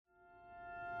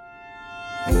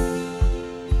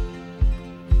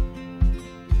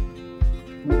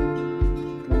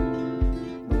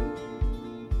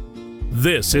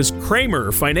This is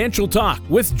Cramer Financial Talk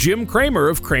with Jim Cramer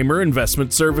of Cramer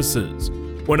Investment Services.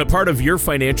 When a part of your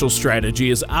financial strategy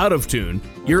is out of tune,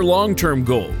 your long-term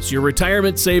goals, your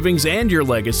retirement savings, and your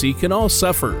legacy can all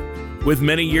suffer. With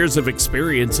many years of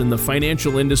experience in the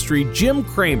financial industry, Jim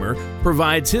Cramer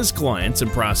provides his clients and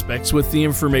prospects with the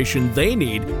information they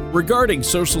need regarding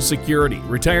Social Security,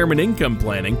 retirement income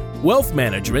planning, wealth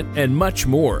management, and much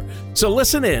more. So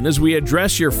listen in as we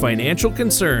address your financial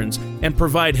concerns and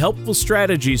provide helpful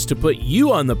strategies to put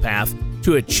you on the path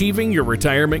to achieving your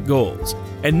retirement goals.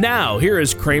 And now, here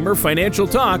is Cramer Financial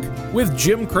Talk with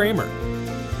Jim Cramer.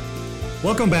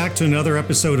 Welcome back to another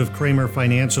episode of Cramer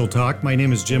Financial Talk. My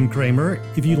name is Jim Cramer.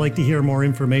 If you'd like to hear more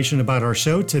information about our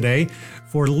show today,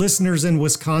 for listeners in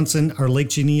Wisconsin, our Lake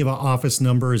Geneva office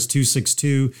number is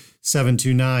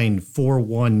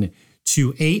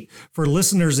 262-729-4128. For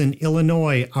listeners in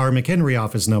Illinois, our McHenry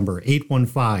office number,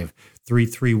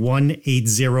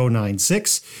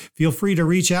 815-331-8096. Feel free to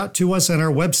reach out to us on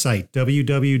our website,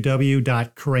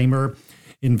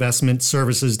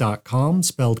 www.cramerinvestmentservices.com,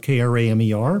 spelled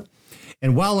Kramer.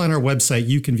 And while on our website,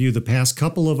 you can view the past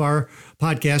couple of our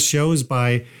podcast shows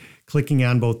by clicking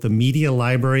on both the Media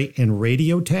Library and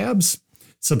Radio tabs.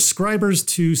 Subscribers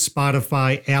to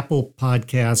Spotify, Apple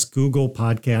Podcasts, Google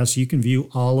Podcasts, you can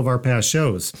view all of our past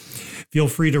shows. Feel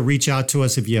free to reach out to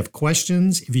us if you have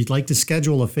questions. If you'd like to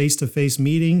schedule a face-to-face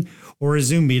meeting or a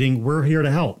Zoom meeting, we're here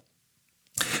to help.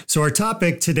 So our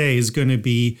topic today is going to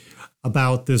be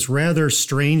about this rather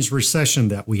strange recession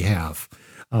that we have.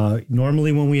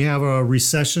 Normally, when we have a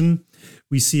recession,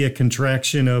 we see a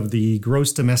contraction of the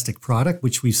gross domestic product,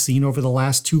 which we've seen over the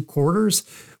last 2 quarters,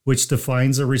 which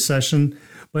defines a recession.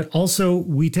 But also,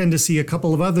 we tend to see a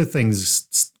couple of other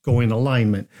things go in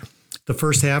alignment. The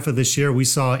first half of this year, we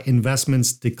saw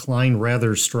investments decline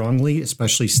rather strongly,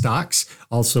 especially stocks,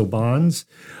 also bonds.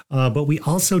 But we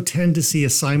also tend to see a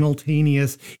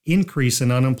simultaneous increase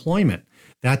in unemployment.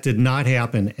 That did not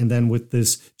happen. And then with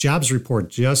this jobs report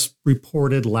just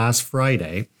reported last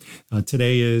Friday,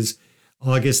 today is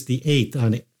August the 8th.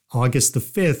 On August the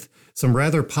 5th, some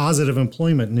rather positive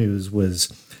employment news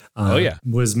was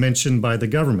mentioned by the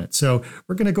government. So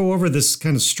we're going to go over this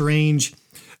kind of strange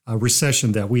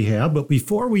recession that we have. But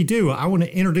before we do, I want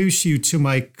to introduce you to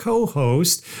my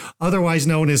co-host, otherwise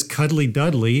known as Cuddly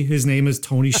Dudley. His name is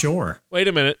Tony Shore. Wait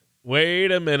a minute.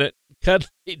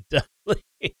 Cuddly Dudley.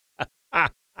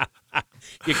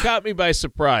 You caught me by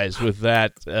surprise with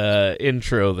that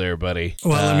intro there, buddy.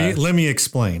 Well, let me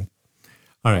explain.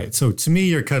 All right, so to me,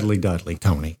 you're Cuddly Dudley,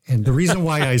 Tony. And the reason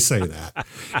why I say that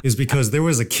is because there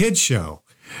was a kid show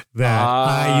that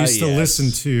I used to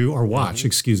listen to or watch,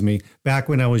 back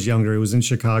when I was younger. It was in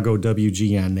Chicago,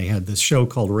 WGN. They had this show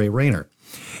called Ray Rayner.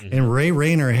 Mm-hmm. And Ray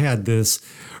Rayner had this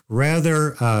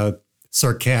rather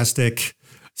sarcastic,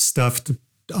 stuffed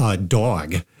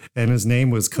dog, and his name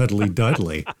was Cuddly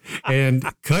Dudley. And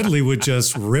Cuddly would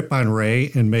just rip on Ray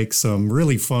and make some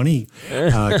really funny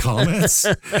comments.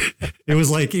 It was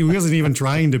like he wasn't even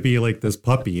trying to be like this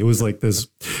puppy. It was like this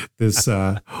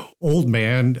old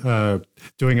man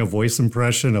doing a voice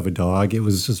impression of a dog. It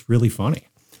was just really funny.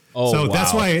 So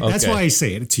that's why I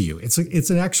say it to you. It's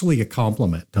actually a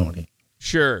compliment, Tony.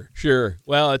 Sure.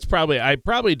 Well, I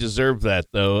probably deserve that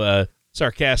though.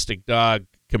 Sarcastic dog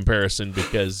comparison,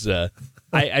 because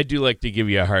I do like to give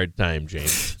you a hard time,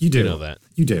 James. You do. You know that.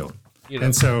 You do.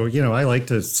 And so, I like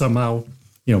to somehow,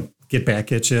 get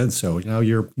back at you. And so now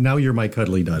you're my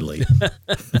Cuddly Dudley.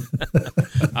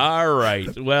 All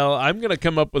right. Well, I'm going to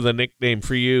come up with a nickname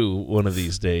for you one of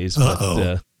these days.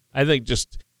 But I think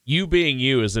just you being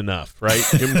you is enough, right?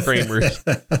 Jim Cramer.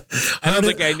 I don't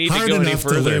think I need to go any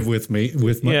further. To live with me,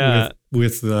 with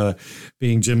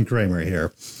being Jim Cramer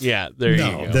here. Yeah, there you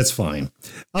go. No, that's fine.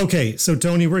 Okay, so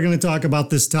Tony, we're going to talk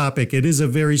about this topic. It is a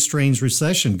very strange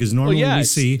recession because normally we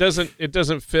see it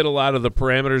doesn't fit a lot of the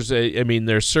parameters. I mean,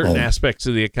 there's certain aspects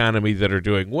of the economy that are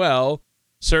doing well,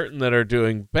 certain that are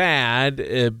doing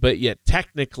bad, but yet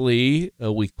technically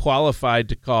we qualified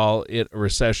to call it a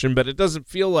recession, but it doesn't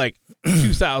feel like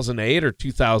 2008 or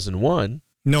 2001.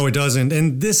 No, it doesn't.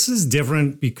 And this is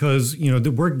different because,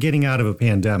 we're getting out of a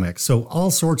pandemic. So all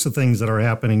sorts of things that are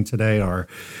happening today are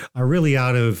really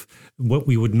out of what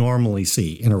we would normally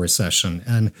see in a recession.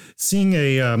 And seeing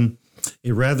a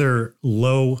rather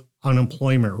low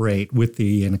unemployment rate with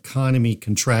the economy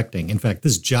contracting. In fact,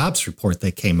 this jobs report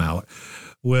that came out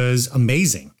was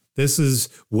amazing. This is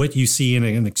what you see in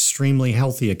an extremely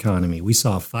healthy economy. We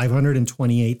saw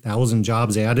 528,000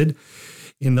 jobs added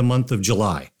in the month of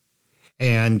July.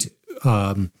 And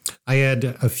I had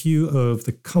a few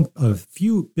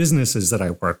businesses that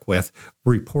I work with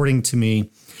reporting to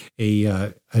me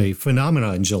a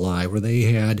phenomena in July where they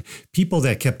had people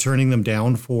that kept turning them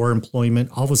down for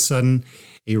employment. All of a sudden,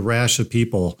 a rash of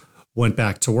people went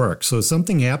back to work. So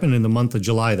something happened in the month of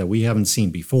July that we haven't seen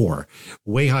before,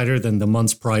 way higher than the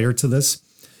months prior to this.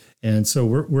 And so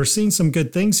we're seeing some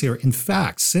good things here. In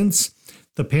fact, since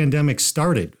the pandemic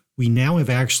started, we now have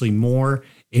actually more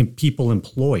people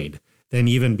employed than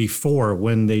even before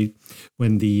when the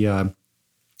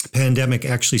pandemic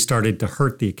actually started to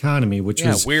hurt the economy, which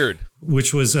was weird.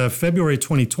 Which was February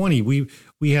 2020.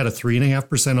 We had a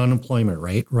 3.5% unemployment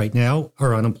rate. Right now,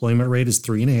 our unemployment rate is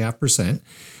 3.5%.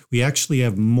 We actually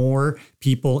have more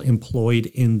people employed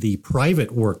in the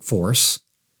private workforce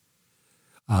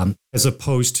as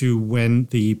opposed to when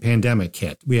the pandemic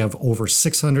hit. We have over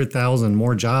 600,000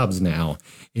 more jobs now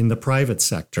in the private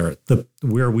sector.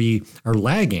 Where we are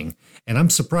lagging, and I'm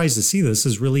surprised to see this,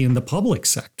 is really in the public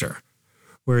sector.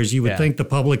 Whereas you would think the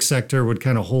public sector would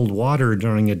kind of hold water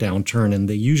during a downturn, and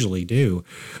they usually do.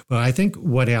 But I think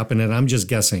what happened, and I'm just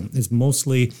guessing, is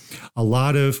mostly a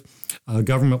lot of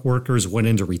government workers went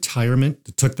into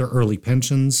retirement, took their early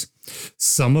pensions.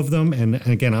 Some of them, and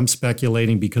again, I'm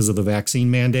speculating because of the vaccine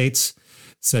mandates,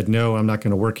 said, no, I'm not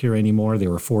going to work here anymore. They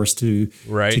were forced to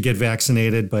get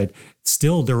vaccinated, but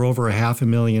still they're over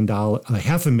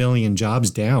 500,000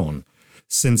 jobs down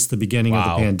since the beginning of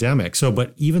the pandemic. So,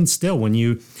 but even still, when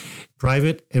you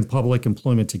private and public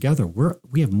employment together,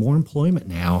 we have more employment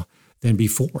now than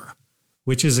before,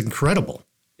 which is incredible.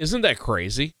 Isn't that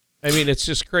crazy? I mean, it's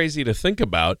just crazy to think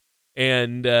about.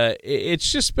 And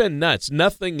it's just been nuts.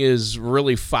 Nothing is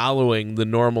really following the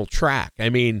normal track. I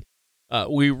mean,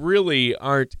 we really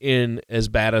aren't in as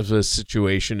bad of a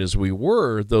situation as we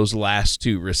were those last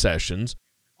two recessions,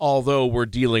 although we're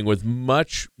dealing with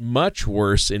much, much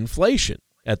worse inflation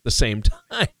at the same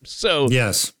time. So,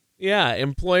 yes. Yeah,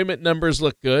 employment numbers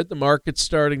look good. The market's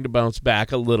starting to bounce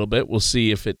back a little bit. We'll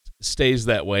see if it stays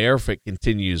that way or if it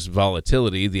continues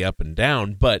volatility, the up and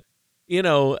down. But,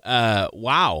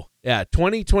 wow. Yeah,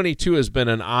 2022 has been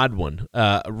an odd one.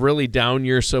 A really down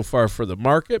year so far for the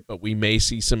market, but we may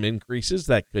see some increases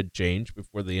that could change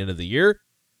before the end of the year.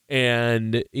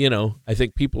 And, I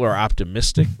think people are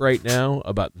optimistic right now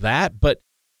about that. But,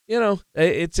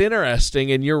 it's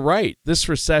interesting, and you're right. This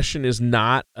recession is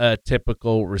not a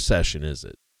typical recession, is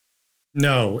it?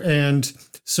 No. And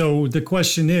so the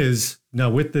question is, now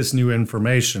with this new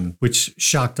information, which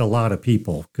shocked a lot of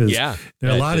people, because a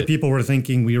lot of people were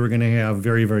thinking we were going to have a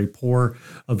very poor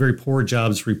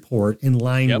jobs report in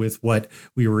line with what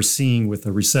we were seeing with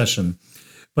the recession.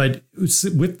 But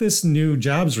with this new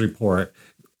jobs report,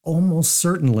 almost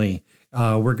certainly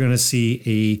we're going to see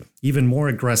a even more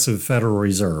aggressive Federal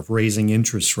Reserve raising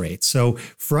interest rates. So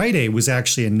Friday was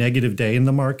actually a negative day in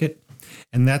the market,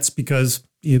 and that's because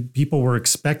people were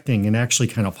expecting and actually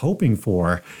kind of hoping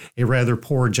for a rather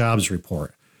poor jobs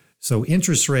report. So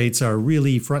interest rates are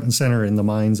really front and center in the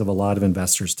minds of a lot of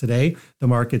investors today. The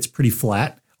market's pretty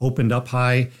flat, opened up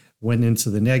high, went into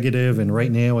the negative, and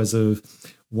right now as of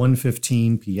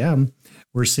 1:15 p.m.,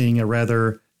 we're seeing a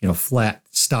rather flat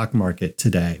stock market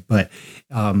today. But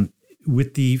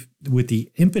with the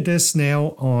impetus now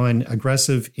on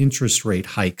aggressive interest rate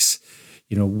hikes,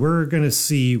 we're going to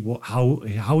see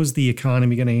how is the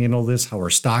economy going to handle this? How are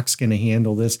stocks going to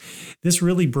handle this? This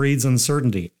really breeds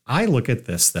uncertainty. I look at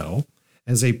this though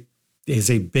as a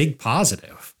big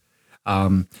positive.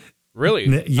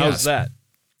 Really? Yes. How's that?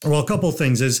 Well, a couple of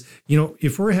things is,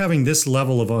 if we're having this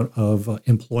level of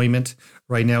employment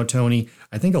right now, Tony,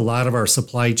 I think a lot of our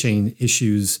supply chain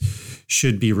issues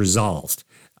should be resolved.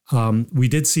 We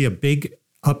did see a big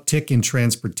uptick in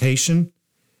transportation.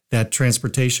 That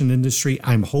transportation industry,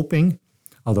 I'm hoping,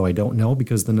 although I don't know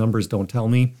because the numbers don't tell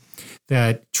me,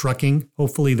 that trucking,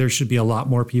 hopefully there should be a lot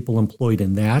more people employed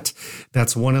in that.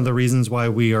 That's one of the reasons why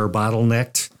we are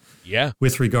bottlenecked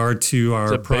with regard to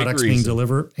our products being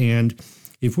delivered. And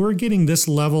if we're getting this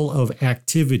level of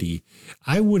activity,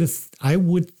 I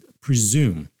would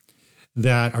presume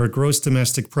that our gross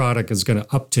domestic product is going to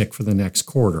uptick for the next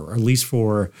quarter, or at least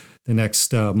for the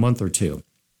next month or two.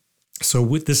 So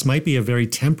this might be a very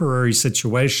temporary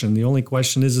situation. The only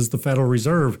question is the Federal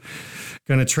Reserve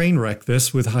going to train wreck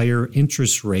this with higher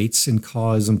interest rates and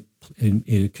cause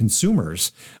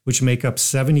consumers, which make up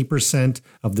 70%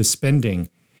 of the spending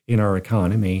in our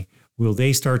economy, will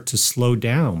they start to slow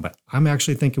down? But I'm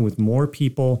actually thinking with more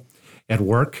people at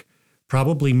work,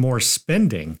 probably more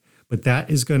spending, but that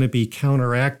is going to be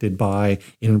counteracted by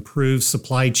an improved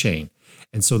supply chain.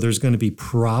 And so there's going to be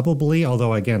probably,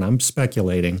 although again, I'm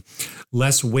speculating,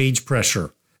 less wage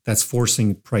pressure that's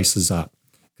forcing prices up.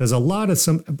 because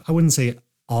I wouldn't say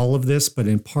all of this, but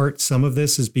in part, some of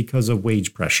this is because of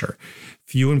wage pressure.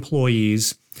 Few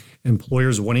employees,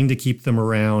 employers wanting to keep them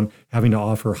around, having to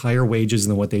offer higher wages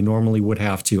than what they normally would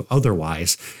have to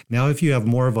otherwise. Now, if you have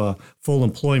more of a full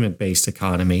employment-based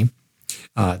economy,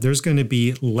 there's going to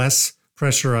be less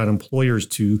pressure on employers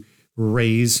to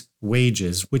raise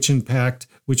wages, which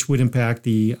would impact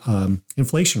the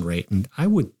inflation rate. And I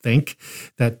would think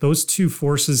that those two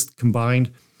forces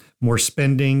combined, more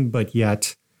spending, but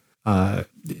yet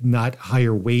not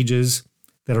higher wages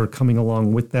that are coming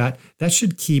along with that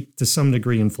should keep to some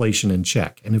degree inflation in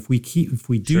check. And if we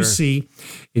do see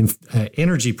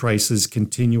energy prices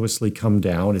continuously come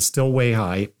down, it's still way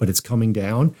high, but it's coming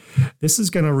down. This is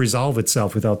going to resolve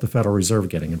itself without the Federal Reserve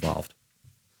getting involved.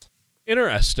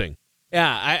 Interesting.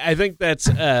 Yeah, I think that's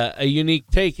a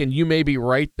unique take, and you may be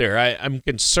right there. I'm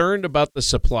concerned about the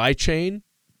supply chain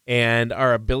and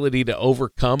our ability to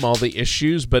overcome all the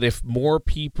issues, but if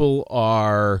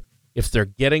they're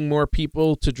getting more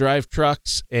people to drive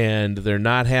trucks and they're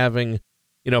not having,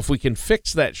 if we can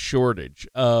fix that shortage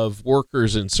of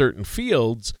workers in certain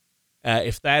fields,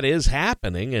 if that is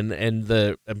happening and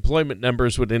the employment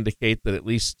numbers would indicate that at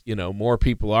least, more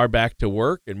people are back to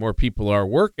work and more people are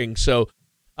working. So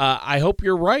I hope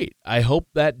you're right. I hope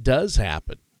that does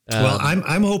happen. Well,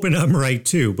 I'm hoping I'm right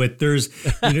too, but there's,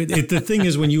 the thing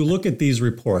is when you look at these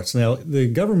reports, now the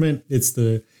government, it's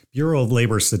the Bureau of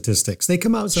Labor Statistics. They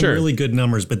come out with some really good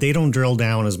numbers, but they don't drill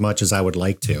down as much as I would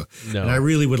like to. No. And I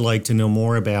really would like to know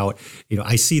more about,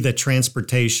 I see that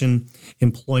transportation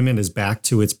employment is back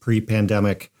to its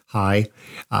pre-pandemic high,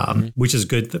 which is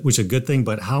a good thing.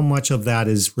 But how much of that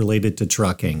is related to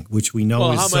trucking, which we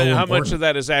know is so important? How much of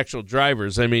that is actual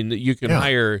drivers? I mean, you can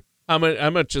hire. How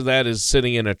much of that is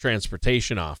sitting in a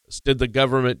transportation office? Did the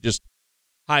government just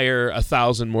hire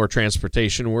 1,000 more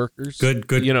transportation workers? Good.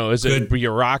 Is it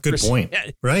bureaucracy? Good point.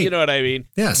 Right. You know what I mean?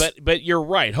 Yes. But you're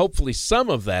right. Hopefully some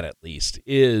of that at least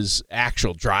is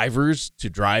actual drivers to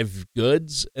drive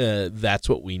goods. That's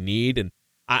what we need. And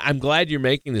I'm glad you're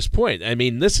making this point. I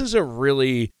mean, this is a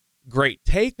really great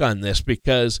take on this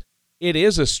because it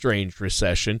is a strange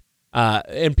recession.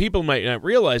 And people might not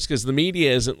realize because the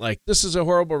media isn't like, this is a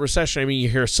horrible recession. I mean, you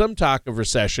hear some talk of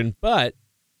recession, but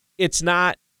it's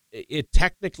not. It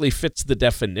technically fits the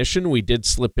definition. We did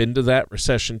slip into that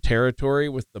recession territory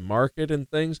with the market and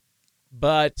things,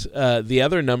 but the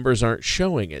other numbers aren't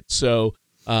showing it. So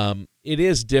it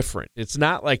is different. It's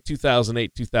not like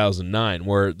 2008, 2009,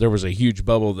 where there was a huge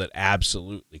bubble that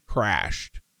absolutely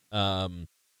crashed. That's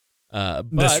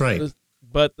right.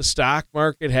 But the stock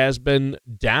market has been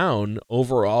down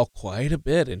overall quite a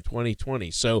bit in 2020.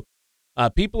 So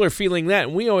people are feeling that.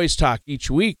 And we always talk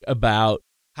each week about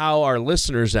how our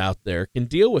listeners out there can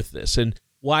deal with this. And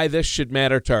why this should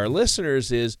matter to our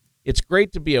listeners is it's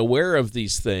great to be aware of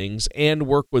these things and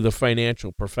work with a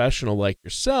financial professional like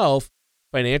yourself,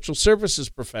 financial services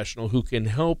professional, who can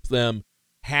help them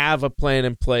have a plan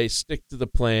in place, stick to the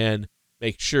plan,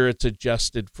 make sure it's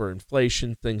adjusted for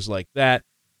inflation, things like that.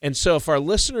 And so if our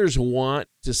listeners want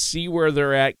to see where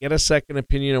they're at, get a second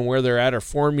opinion on where they're at, or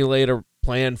formulate a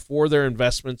plan for their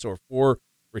investments or for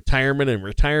retirement and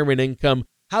retirement income,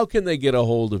 how can they get a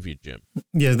hold of you, Jim?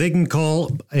 Yeah, they can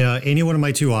call any one of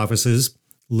my two offices,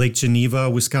 Lake Geneva,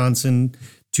 Wisconsin,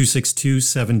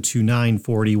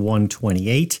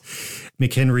 262-729-4128.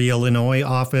 McHenry, Illinois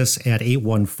office at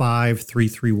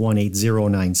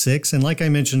 815-331-8096. And like I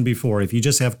mentioned before, if you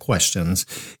just have questions,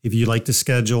 if you'd like to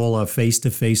schedule a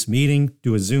face-to-face meeting,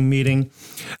 do a Zoom meeting,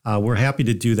 we're happy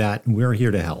to do that, and we're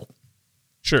here to help.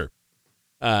 Sure.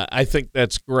 I think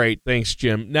that's great. Thanks,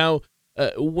 Jim. Now,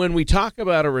 when we talk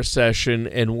about a recession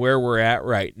and where we're at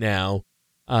right now,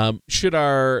 should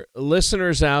our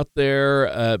listeners out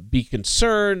there be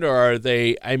concerned, or are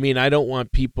they? I mean, I don't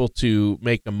want people to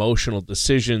make emotional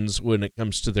decisions when it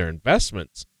comes to their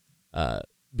investments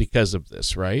because of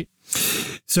this, right?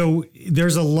 So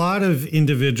there's a lot of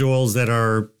individuals that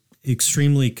are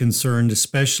extremely concerned,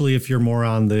 especially if you're more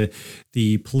on the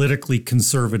politically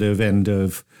conservative end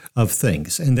of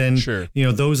things. And then,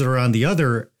 those that are on the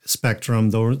other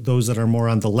spectrum, those that are more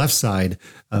on the left side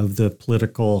of the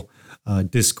political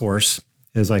discourse,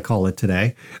 as I call it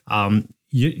today,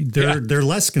 they're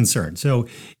less concerned. So,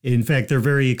 in fact, they're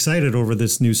very excited over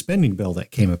this new spending bill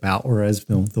that came about, whereas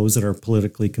those that are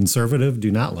politically conservative do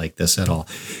not like this at all.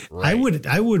 Right.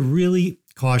 I would really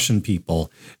caution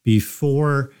people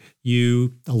before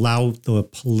you allow the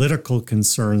political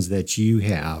concerns that you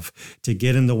have to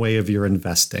get in the way of your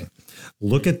investing.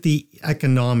 Look at the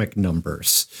economic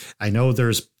numbers. I know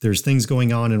there's things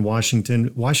going on in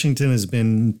Washington. Washington has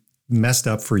been messed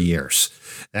up for years.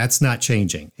 That's not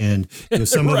changing. And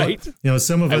some right.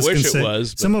 some of us I wish can say, it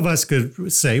was, some of us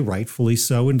could say, rightfully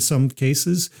so, in some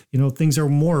cases, things are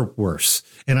more worse.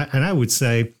 And I would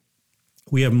say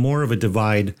we have more of a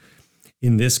divide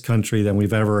in this country than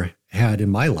we've ever had in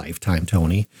my lifetime,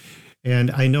 Tony.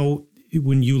 And I know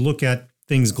when you look at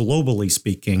things globally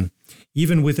speaking,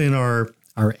 even within our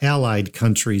allied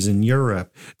countries in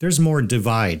Europe, there's more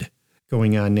divide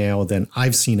going on now than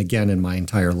I've seen again in my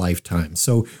entire lifetime.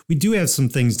 So we do have some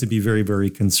things to be very, very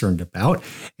concerned about.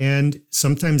 And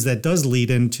sometimes that does lead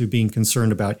into being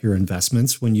concerned about your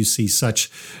investments when you see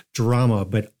such drama,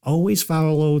 but always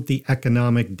follow the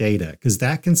economic data, because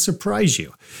that can surprise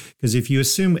you. Because if you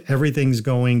assume everything's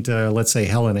going to, let's say,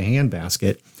 hell in a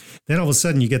handbasket, then all of a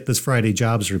sudden you get this Friday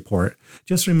jobs report.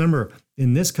 Just remember,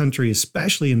 in this country,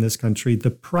 especially in this country,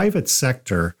 the private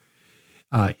sector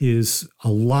is a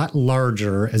lot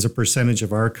larger as a percentage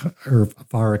of our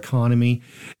economy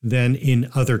than in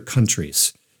other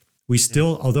countries. We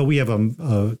still, although we have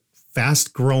a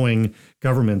fast-growing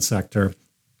government sector,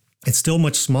 it's still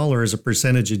much smaller as a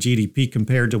percentage of GDP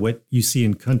compared to what you see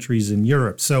in countries in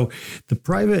Europe. So the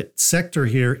private sector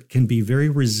here can be very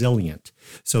resilient.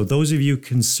 So those of you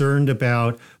concerned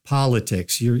about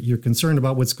politics, you're concerned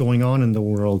about what's going on in the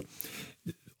world,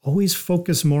 always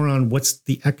focus more on what's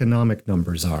the economic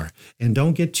numbers are, and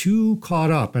don't get too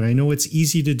caught up. And I know it's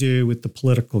easy to do with the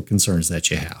political concerns that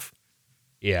you have.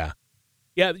 Yeah,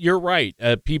 you're right.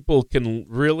 People can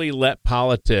really let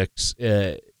politics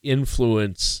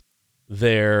influence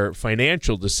their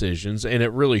financial decisions, and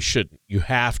it really shouldn't. You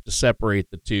have to separate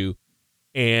the two.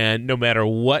 And no matter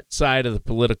what side of the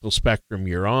political spectrum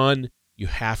you're on, you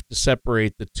have to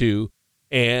separate the two.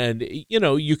 And,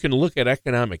 you can look at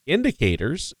economic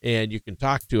indicators and you can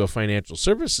talk to a financial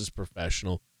services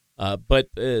professional, but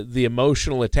the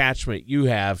emotional attachment you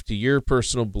have to your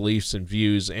personal beliefs and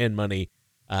views and money,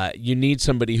 you need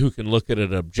somebody who can look at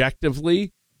it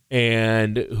objectively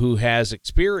and who has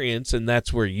experience, and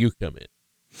that's where you come in.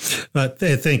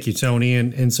 Thank you, Tony.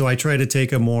 And so I try to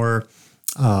take a more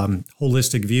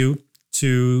holistic view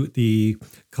to the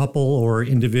couple or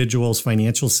individual's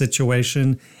financial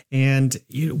situation. And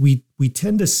we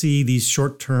tend to see these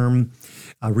short-term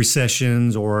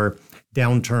recessions or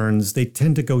downturns, they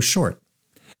tend to go short.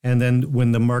 And then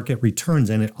when the market returns,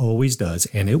 and it always does,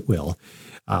 and it will,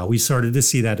 we started to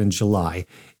see that in July,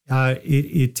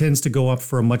 it tends to go up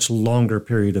for a much longer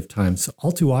period of time. So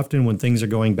all too often when things are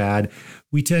going bad,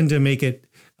 we tend to make it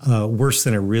worse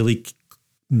than it really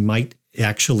might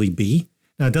actually be.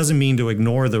 Now, it doesn't mean to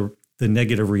ignore the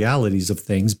negative realities of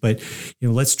things, but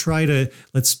let's try to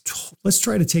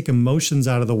take emotions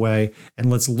out of the way,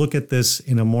 and let's look at this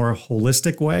in a more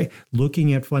holistic way,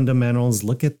 looking at fundamentals,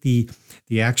 look at the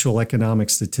actual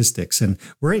economic statistics. And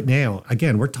right now,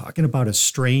 again, we're talking about a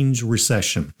strange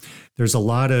recession. There's a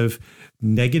lot of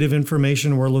negative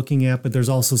information we're looking at, but there's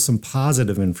also some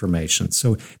positive information.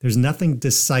 So there's nothing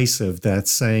decisive that's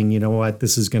saying, you know what,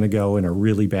 this is going to go in a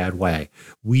really bad way.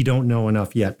 We don't know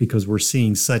enough yet because we're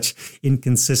seeing such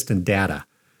inconsistent data.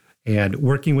 And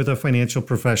working with a financial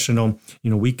professional,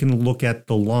 we can look at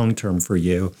the long term for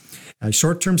you.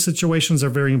 Short-term situations are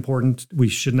very important. We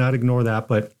should not ignore that,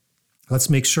 but let's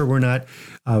make sure we're not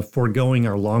foregoing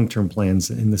our long-term plans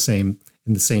in the same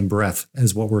breath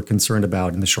as what we're concerned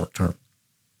about in the short term.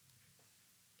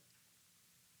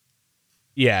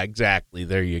 Yeah, exactly.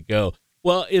 There you go.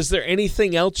 Well, is there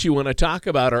anything else you want to talk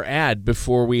about or add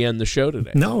before we end the show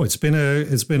today? No, it's been a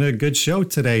good show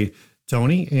today,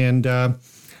 Tony, and I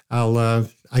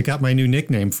got my new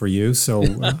nickname for you, so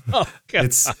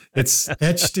it's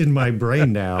etched in my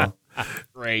brain now.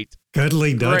 Great.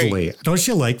 Cuddly Dudley. Great. Don't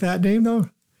you like that name though?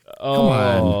 Oh, come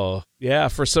on. Yeah,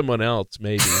 for someone else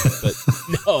maybe, but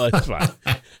no, it's fine.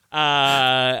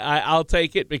 I'll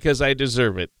take it because I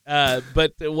deserve it.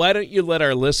 But why don't you let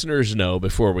our listeners know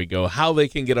before we go how they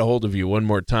can get a hold of you one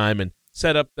more time and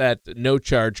set up that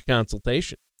no-charge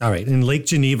consultation? All right. In Lake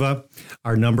Geneva,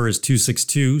 our number is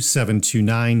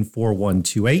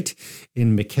 262-729-4128.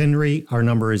 In McHenry, our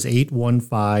number is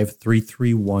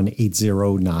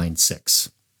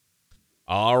 815-331-8096.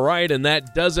 All right, and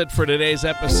that does it for today's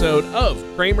episode of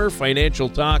Kramer Financial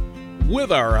Talk with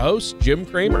our host, Jim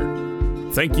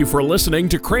Kramer. Thank you for listening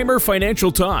to Kramer Financial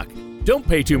Talk. Don't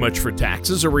pay too much for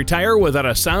taxes or retire without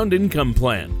a sound income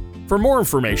plan. For more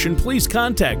information, please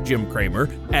contact Jim Kramer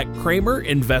at Kramer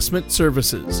Investment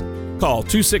Services. Call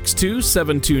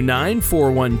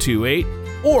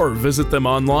 262-729-4128 or visit them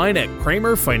online at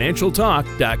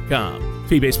kramerfinancialtalk.com.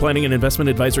 Fee-based planning and investment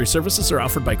advisory services are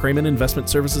offered by Cramer Investment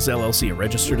Services, LLC, a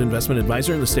registered investment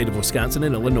advisor in the state of Wisconsin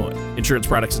and Illinois. Insurance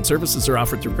products and services are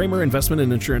offered through Cramer Investment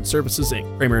and Insurance Services,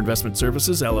 Inc. Cramer Investment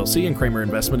Services, LLC, and Cramer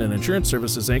Investment and Insurance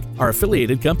Services, Inc. are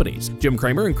affiliated companies. Jim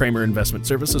Cramer and Cramer Investment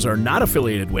Services are not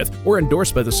affiliated with or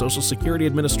endorsed by the Social Security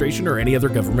Administration or any other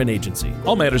government agency.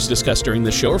 All matters discussed during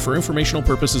this show are for informational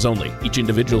purposes only. Each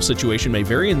individual situation may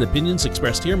vary, and the opinions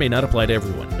expressed here may not apply to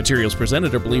everyone. Materials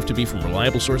presented are believed to be from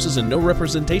reliable sources, and no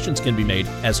representations can be made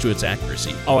as to its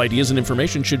accuracy. All ideas and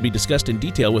information should be discussed in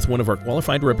detail with one of our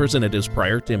qualified representatives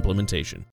prior to implementation.